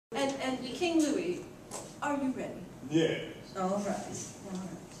King Louis, are you ready? Yes. All right.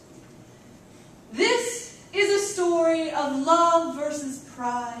 This is a story of love versus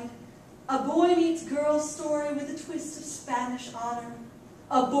pride. A boy meets girl story with a twist of Spanish honor.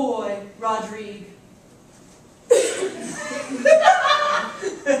 A boy, Roderigue.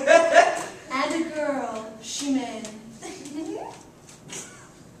 And a girl, Chimene,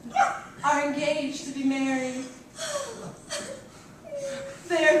 are engaged to be married.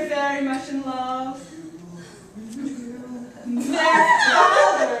 They're very much in love. Their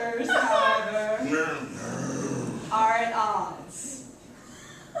fathers, however, are at odds.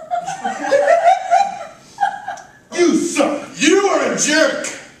 You suck! You are a jerk!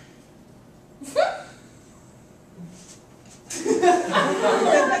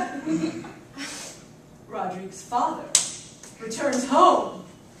 Rodrigue's father returns home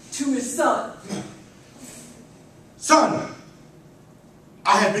to his son. Son,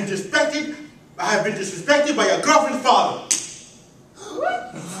 I have been disrespected by your girlfriend's father.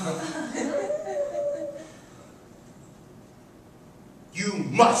 What? You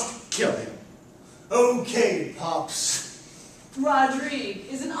must kill him. Okay, Pops. Roderigue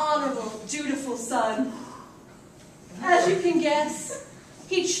is an honorable, dutiful son. As you can guess,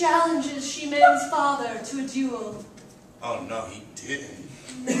 he challenges Chimene's father to a duel. Oh no, he didn't.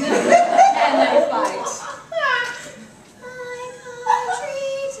 And they fight.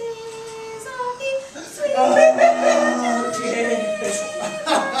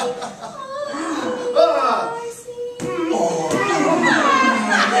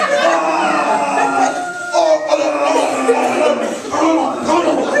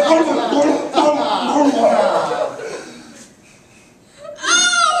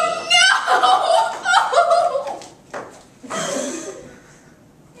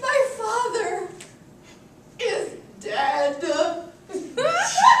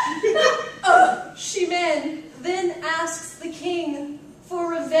 Chimene then asks the king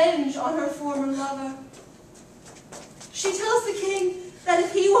for revenge on her former lover. She tells the king that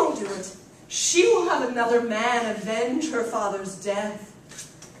if he won't do it, she will have another man avenge her father's death.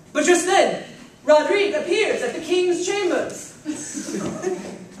 But just then, Roderigue appears at the king's chambers.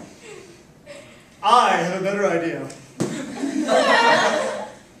 I have a better idea.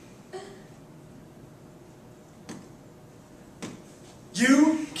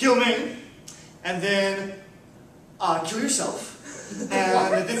 You kill me, and then kill yourself,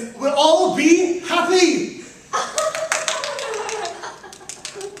 and then we'll all be happy.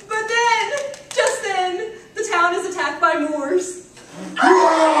 But then, just then, the town is attacked by Moors.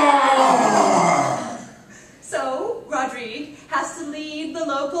 So, Roderigue has to lead the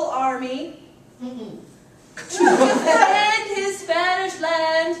local army to defend his Spanish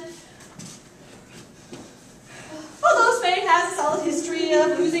land. Although Spain has a solid history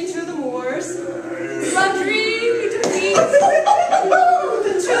of losing to the Moors, Roderigue defeats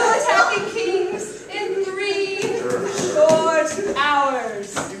the two attacking kings in 3 short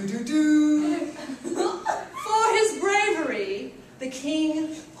hours. For his bravery, the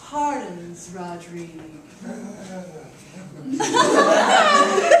king pardons Roderigue.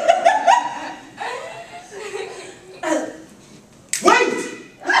 Wait!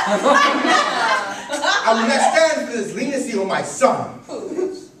 I will not stand for this leniency on my son.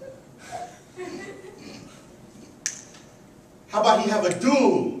 How about he have a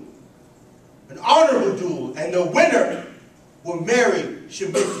duel? An honorable duel, and the winner will marry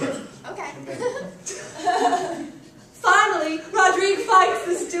Chimene. Okay. Finally, Roderigue fights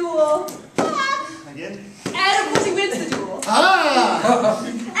the